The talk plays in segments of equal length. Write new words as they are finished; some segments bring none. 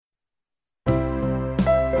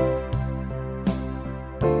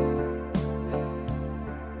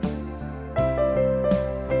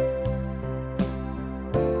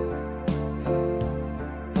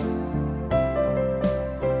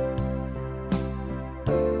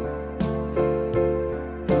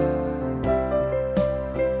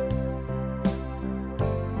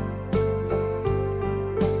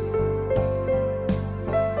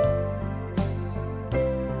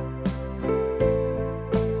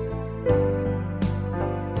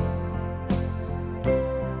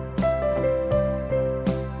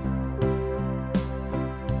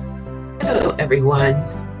everyone,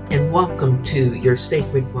 and welcome to Your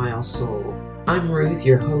Sacred Wild Soul. I'm Ruth,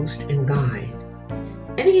 your host and guide.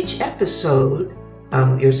 In each episode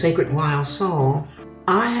of Your Sacred Wild Soul,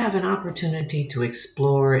 I have an opportunity to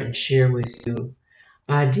explore and share with you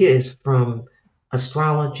ideas from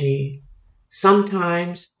astrology.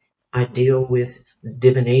 Sometimes I deal with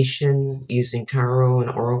divination using tarot and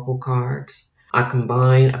oracle cards. I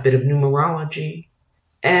combine a bit of numerology,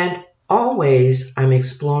 and always I'm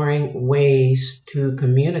exploring ways to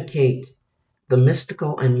communicate the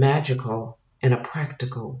mystical and magical in a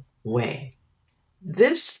practical way.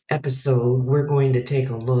 This episode, we're going to take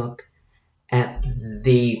a look at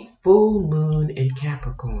the full moon in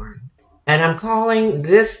Capricorn. And I'm calling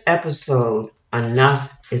this episode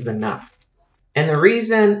Enough is Enough. And the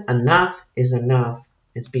reason enough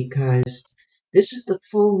is because this is the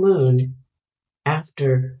full moon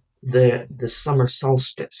after the summer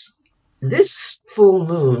solstice. This full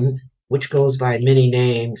moon, which goes by many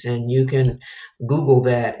names, and you can Google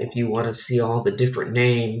that if you want to see all the different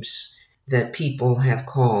names that people have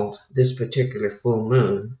called this particular full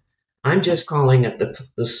moon. I'm just calling it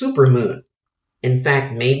the super moon. In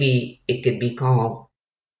fact, maybe it could be called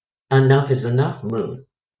Enough is Enough moon.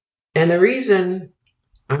 And the reason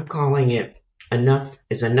I'm calling it Enough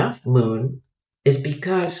is Enough moon is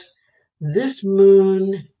because this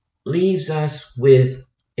moon leaves us with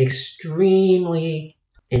extremely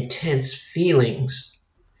intense feelings.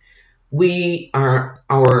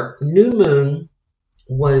 Our new moon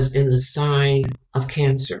was in the sign of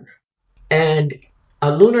Cancer. And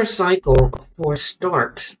a lunar cycle, of course,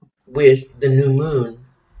 starts with the new moon.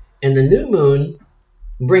 And the new moon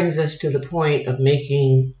brings us to the point of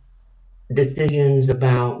making decisions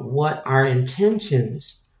about what our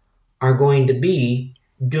intentions are going to be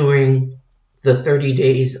during the 30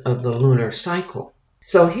 days of the lunar cycle.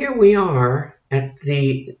 So here we are at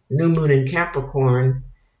the new moon in Capricorn,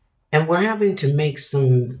 and we're having to make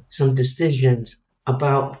some decisions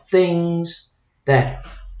about things that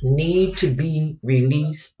need to be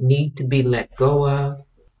released, need to be let go of.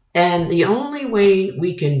 And the only way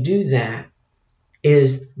we can do that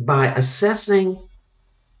is by assessing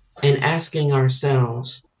and asking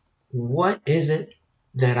ourselves, what is it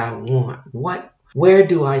that I want? Where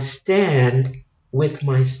do I stand with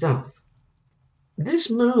myself?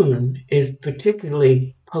 This moon is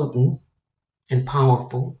particularly potent and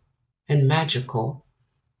powerful and magical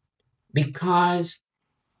because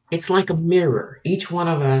it's like a mirror. Each one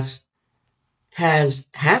of us has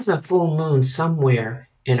a full moon somewhere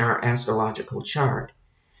in our astrological chart.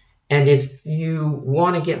 And if you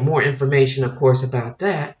want to get more information, of course, about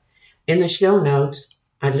that, in the show notes,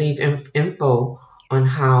 I leave info on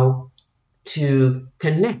how to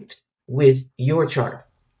connect with your chart.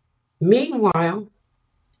 Meanwhile,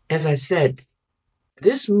 as I said,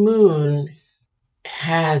 this moon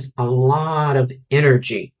has a lot of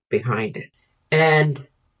energy behind it. And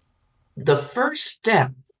the first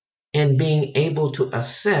step in being able to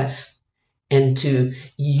assess and to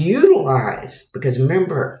utilize, because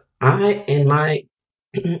remember,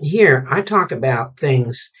 here I talk about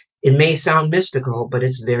things, it may sound mystical, but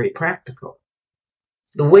it's very practical.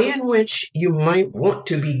 The way in which you might want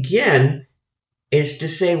to begin is to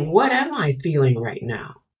say, what am I feeling right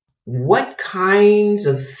now? What kinds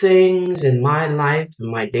of things in my life,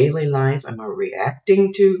 in my daily life, am I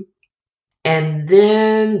reacting to? And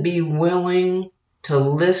then be willing to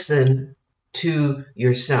listen to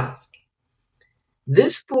yourself.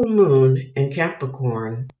 This full moon in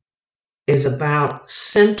Capricorn is about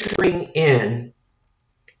centering in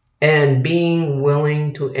and being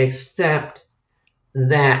willing to accept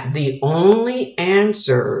that the only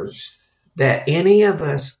answers that any of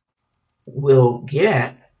us will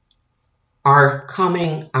get are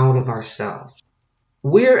coming out of ourselves.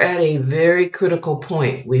 We're at a very critical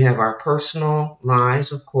point. We have our personal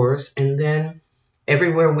lives, of course, and then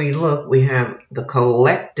everywhere we look, we have the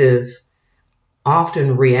collective,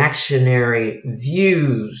 often reactionary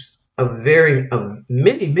views of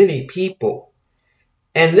many people.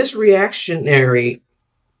 And this reactionary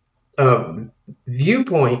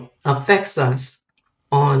viewpoint affects us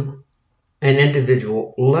on an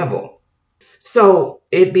individual level. So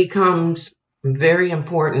it becomes very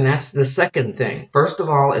important. That's the second thing. First of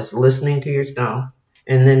all, is listening to yourself.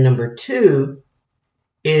 And then number two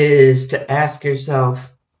is to ask yourself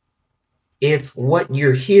if what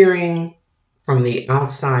you're hearing from the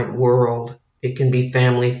outside world, it can be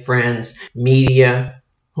family, friends, media,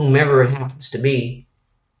 whomever it happens to be,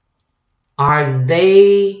 are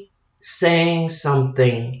they saying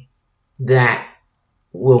something that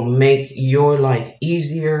will make your life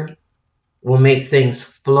easier, will make things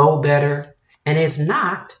flow better? And if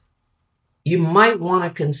not, you might want to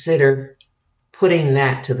consider putting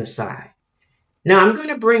that to the side. Now I'm going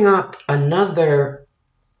to bring up another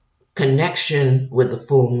connection with the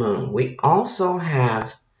full moon. We also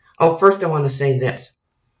have, first I want to say this.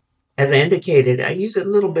 As I indicated, I use a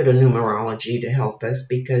little bit of numerology to help us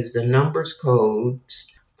because the numbers codes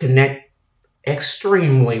connect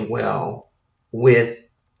extremely well with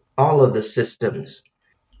all of the systems.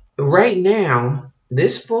 Right now,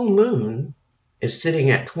 this full moon is sitting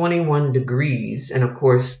at 21 degrees. And of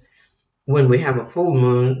course, when we have a full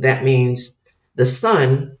moon, that means the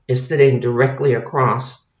sun is sitting directly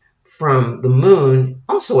across from the moon,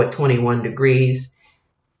 also at 21 degrees.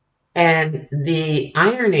 And the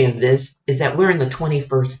irony of this is that we're in the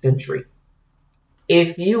 21st century.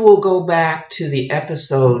 If you will go back to the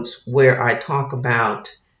episodes where I talk about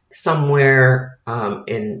somewhere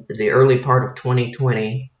in the early part of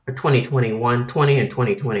 2020 or 2021, 20 and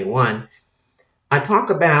 2021, I talk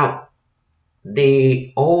about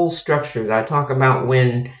the old structures. I talk about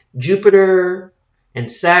when Jupiter and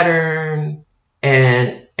Saturn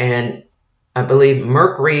and I believe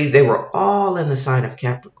Mercury, they were all in the sign of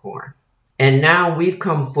Capricorn. And now we've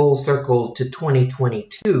come full circle to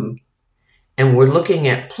 2022, and we're looking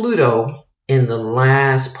at Pluto in the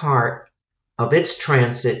last part of its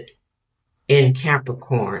transit in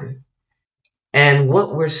Capricorn. And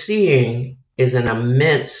what we're seeing is an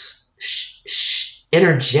immense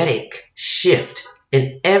energetic shift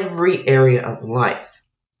in every area of life.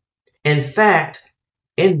 In fact,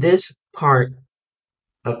 in this part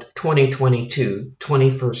of 2022,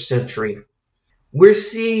 21st century, we're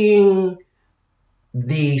seeing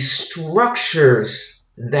the structures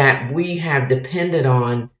that we have depended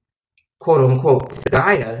on, quote unquote, to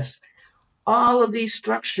guide us. All of these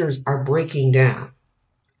structures are breaking down.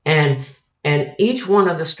 And each one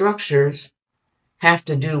of the structures have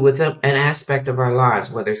to do with an aspect of our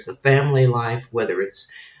lives, whether it's the family life, whether it's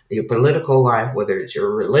your political life, whether it's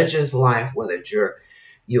your religious life, whether it's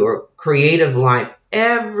your creative life.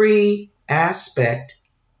 Every aspect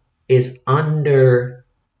is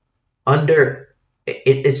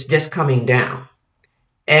it's just coming down.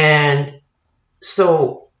 And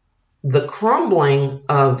so the crumbling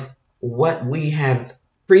of what we have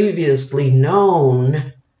previously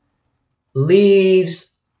known leaves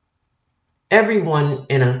everyone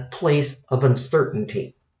in a place of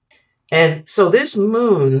uncertainty. And so this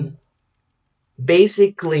moon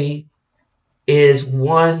basically is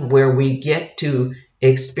one where we get to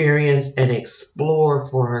experience and explore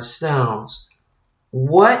for ourselves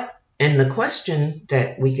and the question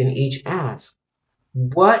that we can each ask,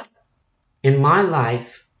 what in my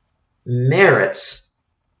life merits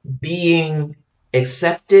being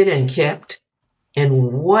accepted and kept,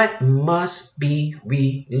 and what must be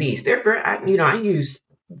released? Therefore, I use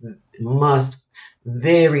must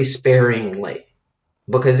very sparingly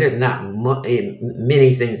because there's not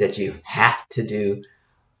many things that you have to do.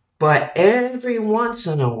 But every once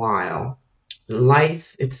in a while,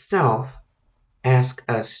 life itself asks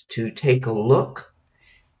us to take a look.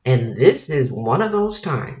 And this is one of those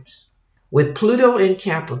times. With Pluto in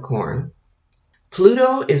Capricorn,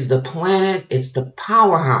 Pluto is the planet, it's the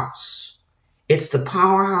powerhouse. It's the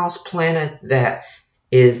powerhouse planet that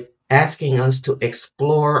is asking us to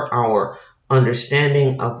explore our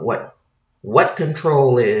understanding of what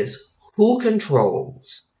control is, who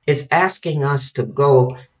controls. It's asking us to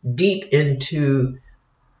go deep into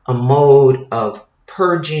a mode of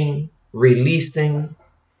purging, releasing.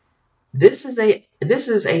 This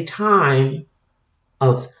is a time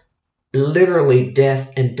of literally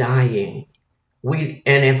death and dying. And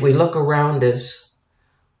if we look around us,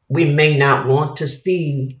 we may not want to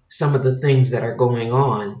see some of the things that are going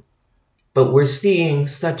on, but we're seeing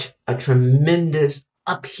such a tremendous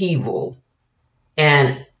upheaval,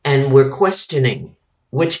 and we're questioning,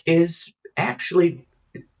 which is actually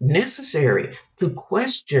necessary to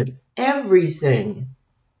question everything.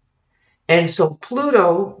 And so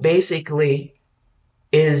Pluto basically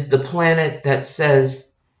is the planet that says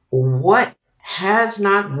what has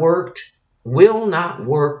not worked, will not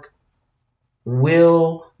work,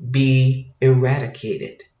 will be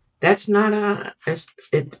eradicated. That's not it's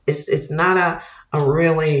not a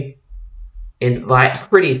really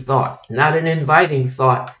pretty thought, not an inviting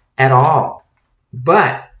thought at all.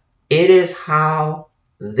 But it is how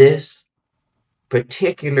this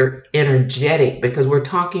particular energetic, because we're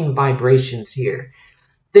talking vibrations here,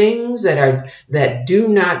 things that do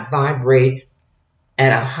not vibrate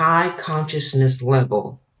at a high consciousness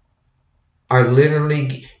level are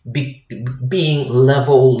literally being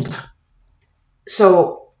leveled.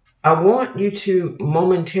 So I want you to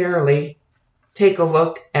momentarily take a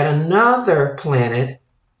look at another planet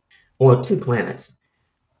or two planets,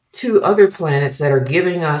 two other planets that are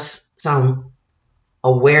giving us some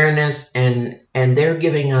awareness, and they're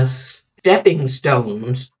giving us stepping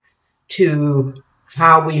stones to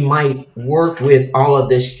how we might work with all of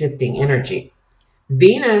this shifting energy.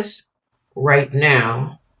 Venus right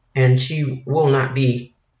now, and she will not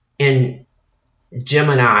be in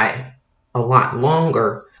Gemini a lot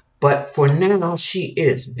longer, but for now she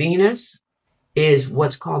is. Venus is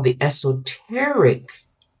what's called the esoteric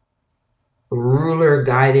ruler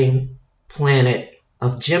guiding planet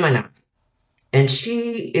of Gemini, and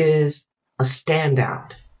she is a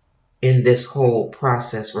standout in this whole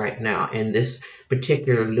process right now, in this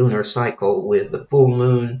particular lunar cycle, with the full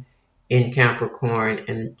moon in Capricorn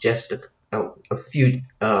and just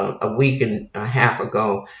a week and a half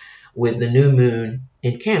ago with the new moon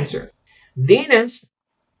in Cancer. Venus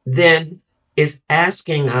then is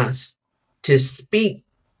asking us to speak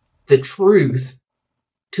the truth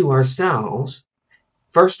to ourselves,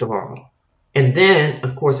 first of all. And then,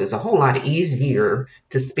 of course, it's a whole lot easier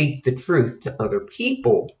to speak the truth to other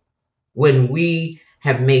people when we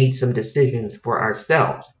have made some decisions for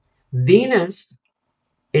ourselves. Venus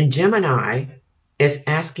in Gemini is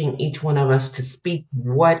asking each one of us to speak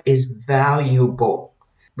what is valuable,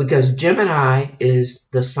 because Gemini is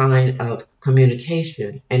the sign of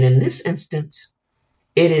communication. And in this instance,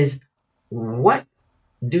 it is, what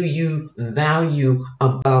do you value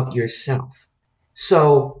about yourself?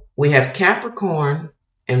 So we have Capricorn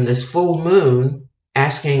and this full moon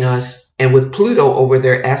asking us, and with Pluto over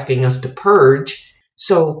there asking us to purge.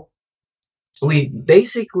 So we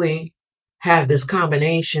basically have this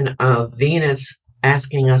combination of Venus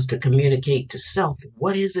asking us to communicate to self.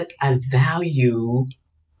 What is it I value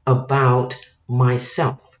about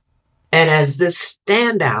myself? And as this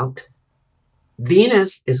standout,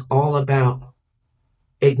 Venus is all about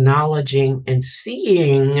acknowledging and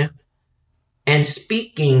seeing and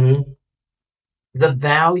speaking the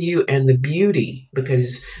value and the beauty,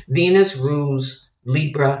 because Venus rules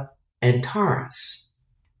Libra and Taurus.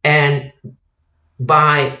 And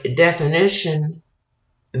by definition,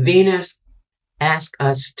 Venus asks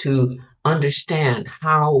us to understand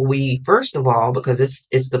how we, first of all, because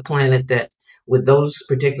it's the planet that, with those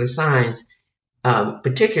particular signs,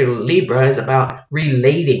 particularly Libra, is about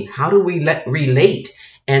relating. How do we relate?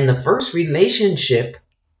 And the first relationship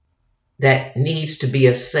that needs to be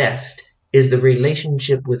assessed is the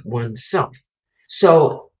relationship with oneself.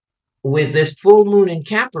 So with this full moon in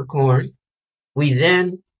Capricorn, we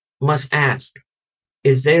then must ask,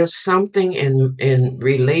 is there something in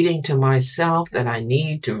relating to myself that I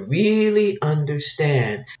need to really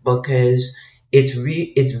understand? Because it's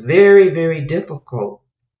very, very difficult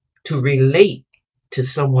to relate to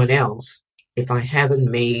someone else if I haven't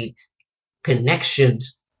made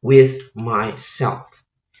connections with myself.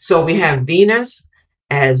 So we have Venus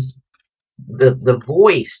as the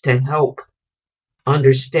voice to help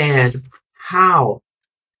understand how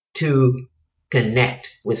to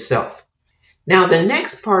connect with self. Now, the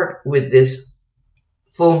next part with this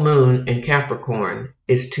full moon in Capricorn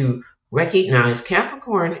is to recognize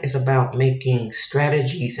Capricorn is about making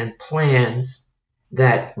strategies and plans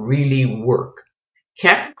that really work.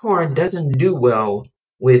 Capricorn doesn't do well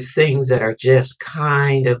with things that are just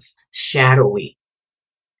kind of shadowy.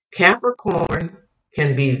 Capricorn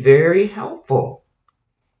can be very helpful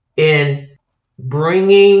in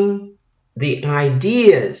bringing the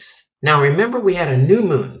ideas. Now, remember, we had a new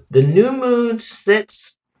moon. The new moon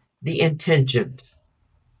sets the intentions.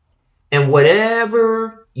 And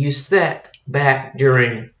whatever you set back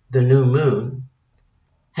during the new moon,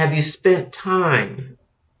 have you spent time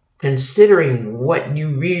considering what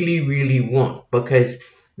you really, really want? Because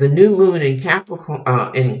the new moon in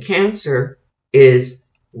Capricorn, in Cancer, is,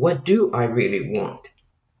 what do I really want?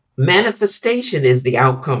 Manifestation is the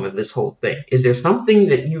outcome of this whole thing. Is there something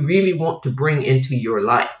that you really want to bring into your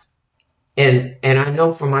life? And I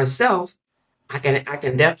know for myself, I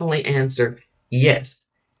can definitely answer yes.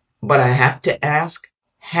 But I have to ask,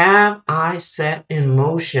 have I set in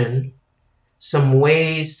motion some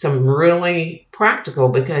ways, some really practical?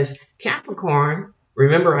 Because Capricorn,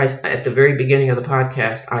 remember, at the very beginning of the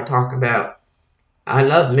podcast, I talk about, I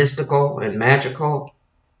love mystical and magical.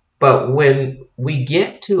 But when we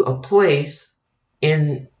get to a place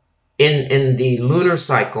in the lunar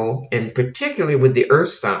cycle, and particularly with the earth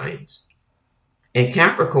signs, and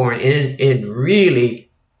Capricorn it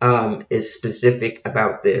really is specific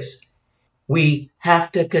about this, we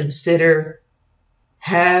have to consider,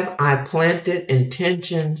 have I planted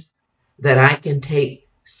intentions that I can take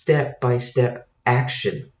step-by-step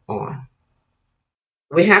action on?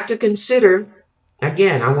 We have to consider,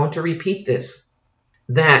 again, I want to repeat this,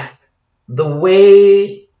 that the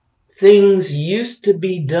way things used to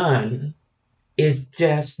be done is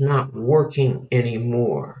just not working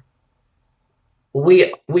anymore.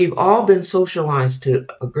 We've all been socialized to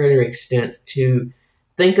a greater extent to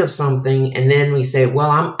think of something, and then we say,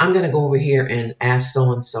 well, I'm going to go over here and ask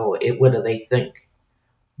so and so what do they think.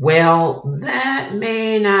 Well, that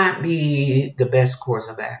may not be the best course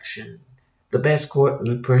of action. The best course,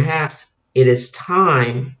 perhaps it is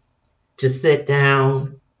time to sit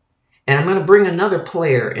down, and I'm going to bring another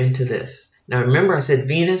player into this. Now remember, I said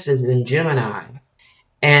Venus is in Gemini,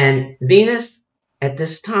 and Venus at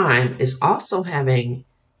this time is also having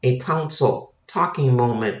a council talking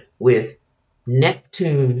moment with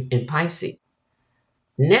Neptune in Pisces.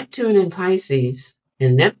 Neptune in Pisces,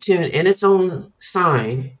 and Neptune in its own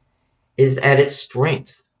sign, is at its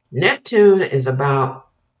strength. Neptune is about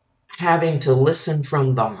having to listen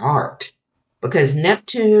from the heart, because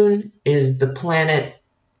Neptune is the planet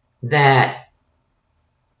that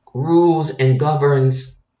rules and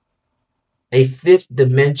governs a fifth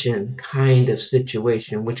dimension kind of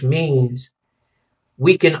situation, which means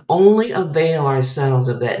we can only avail ourselves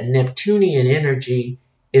of that Neptunian energy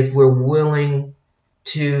if we're willing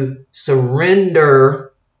to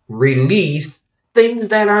surrender, release things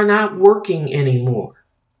that are not working anymore.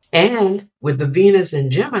 And with the Venus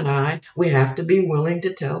in Gemini, we have to be willing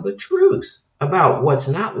to tell the truth about what's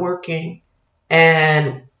not working.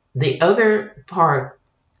 And the other part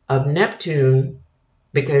of Neptune,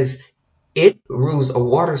 because it rules a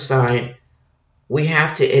water sign, we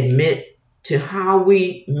have to admit to how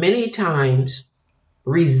we many times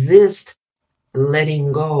resist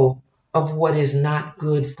letting go of what is not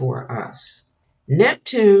good for us.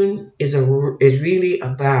 Neptune is really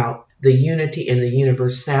about the unity and the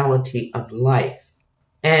universality of life.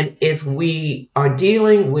 And if we are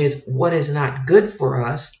dealing with what is not good for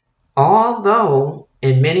us, although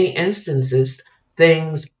in many instances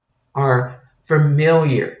things are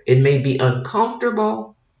familiar, it may be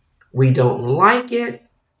uncomfortable, we don't like it,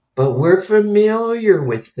 but we're familiar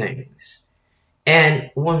with things.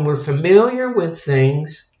 And when we're familiar with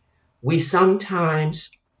things, we sometimes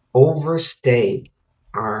overstay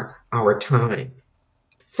our time.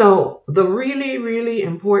 So the really, really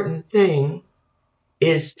important thing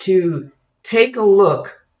is to take a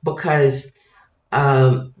look, because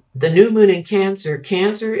the new moon in Cancer,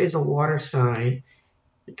 Cancer is a water sign.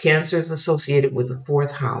 Cancer is associated with the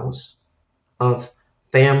fourth house of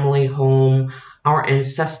family, home, our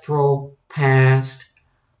ancestral past,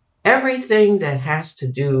 everything that has to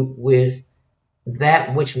do with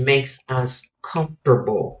that which makes us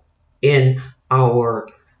comfortable in our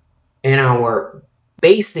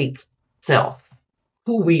basic self,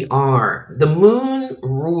 who we are. The moon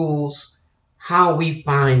rules how we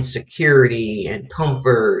find security and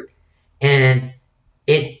comfort, and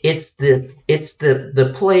it's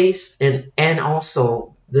the place, and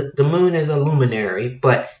also the moon is a luminary,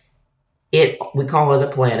 but we call it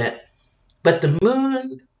a planet. But the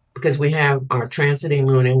moon, because we have our transiting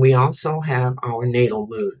moon and we also have our natal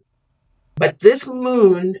moon. But this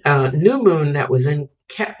moon, new moon that was in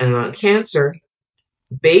Cancer,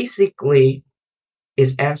 basically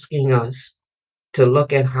is asking us to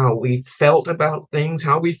look at how we felt about things,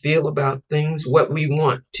 how we feel about things, what we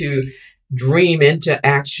want to dream into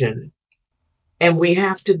action. And we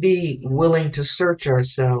have to be willing to search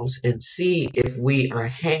ourselves and see if we are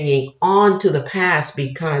hanging on to the past,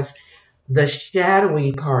 because the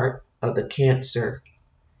shadowy part of the Cancer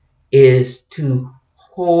is to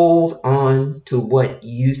hold on to what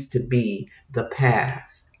used to be the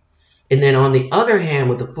past. And then on the other hand,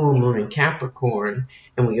 with the full moon in Capricorn,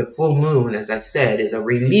 and we have full moon, as I said, is a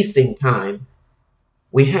releasing time,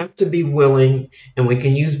 we have to be willing, and we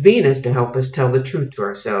can use Venus to help us tell the truth to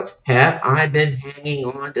ourselves. Have I been hanging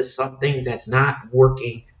on to something that's not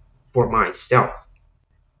working for myself?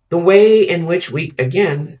 The way in which we,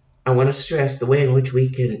 again, I want to stress the way in which we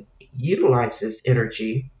can utilize this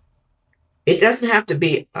energy. It doesn't have to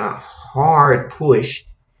be a hard push.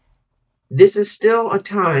 This is still a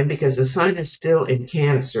time, because the sun is still in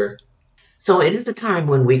Cancer. So it is a time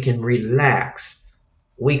when we can relax.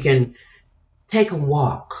 We can take a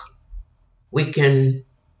walk. We can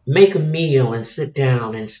make a meal and sit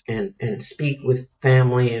down and speak with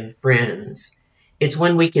family and friends. It's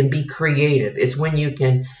when we can be creative. It's when you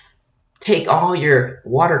can take all your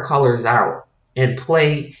watercolors out and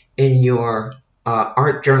play in your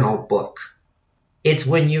art journal book. It's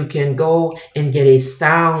when you can go and get a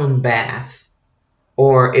sound bath,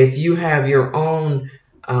 or if you have your own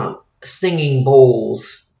singing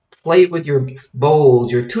bowls, play with your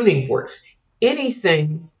bowls, your tuning forks,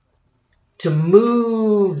 anything to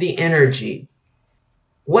move the energy.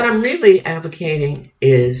 What I'm really advocating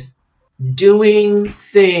is doing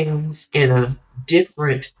things in a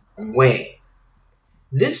different way.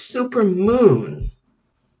 This super moon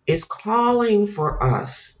is calling for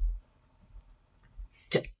us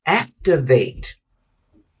to activate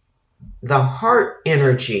the heart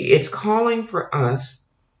energy. It's calling for us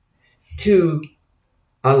to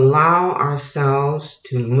allow ourselves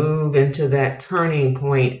to move into that turning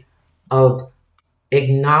point of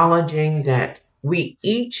acknowledging that we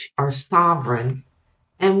each are sovereign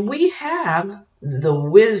and we have the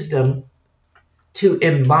wisdom to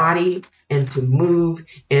embody and to move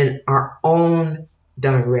in our own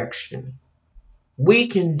direction. We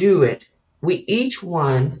can do it. Each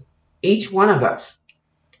one of us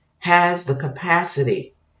has the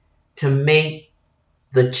capacity to make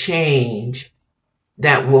the change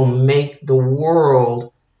that will make the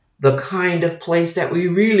world the kind of place that we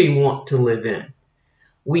really want to live in.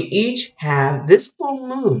 We each have this full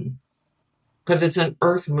moon, because it's an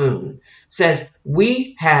earth moon, says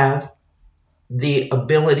we have the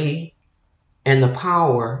ability and the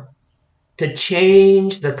power to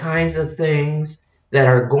change the kinds of things that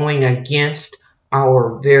are going against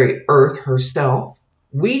our very earth herself.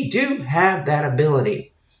 We do have that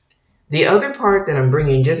ability. The other part that I'm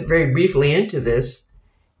bringing just very briefly into this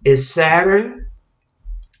is Saturn,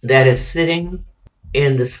 that is sitting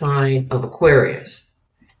in the sign of Aquarius.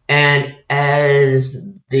 And as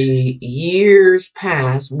the years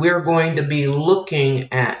pass, we're going to be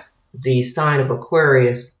looking at the sign of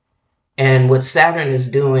Aquarius, and what Saturn is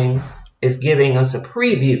doing is giving us a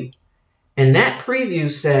preview. And that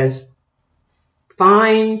preview says,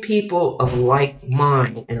 find people of like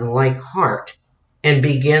mind and like heart and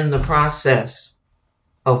begin the process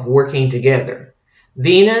of working together.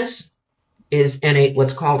 Venus is in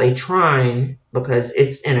what's called a trine because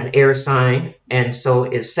it's in an air sign, and so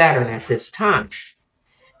is Saturn at this time.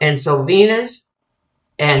 And so Venus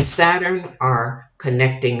and Saturn are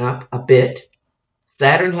connecting up a bit.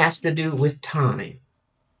 Saturn has to do with time.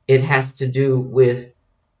 It has to do with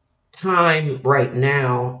time right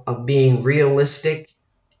now of being realistic.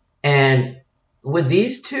 And with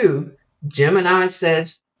these two, Gemini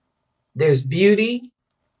says there's beauty,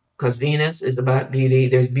 because Venus is about beauty.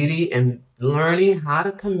 There's beauty in learning how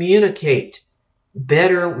to communicate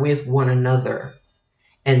better with one another.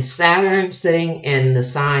 And Saturn sitting in the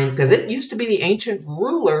sign, because it used to be the ancient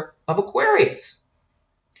ruler of Aquarius.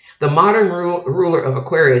 The modern ruler of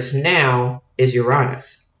Aquarius now is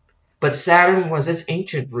Uranus, but Saturn was its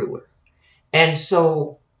ancient ruler. And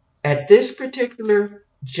so at this particular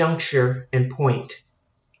juncture and point,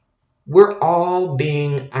 we're all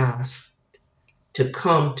being asked to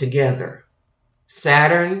come together.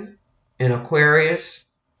 Saturn and Aquarius,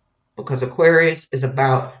 because Aquarius is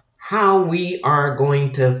about how we are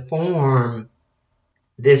going to form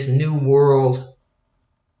this new world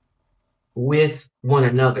with one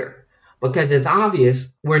another. Because it's obvious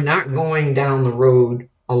we're not going down the road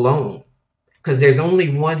alone, because there's only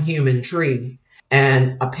one human tree.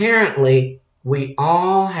 And apparently we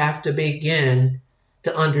all have to begin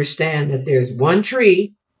to understand that there's one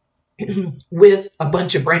tree with a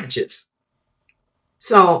bunch of branches.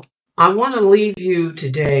 So I want to leave you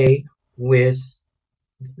today with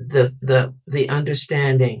the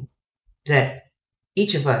understanding that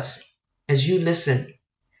each of us, as you listen,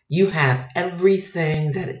 you have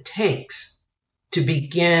everything that it takes to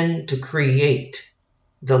begin to create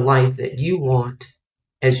the life that you want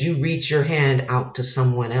as you reach your hand out to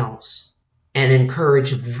someone else and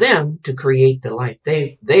encourage them to create the life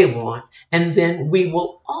they want, and then we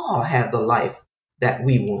will all have the life that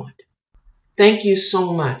we want. Thank you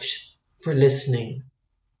so much for listening.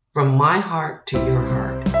 From my heart to your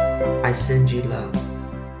heart, I send you love.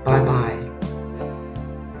 Bye-bye.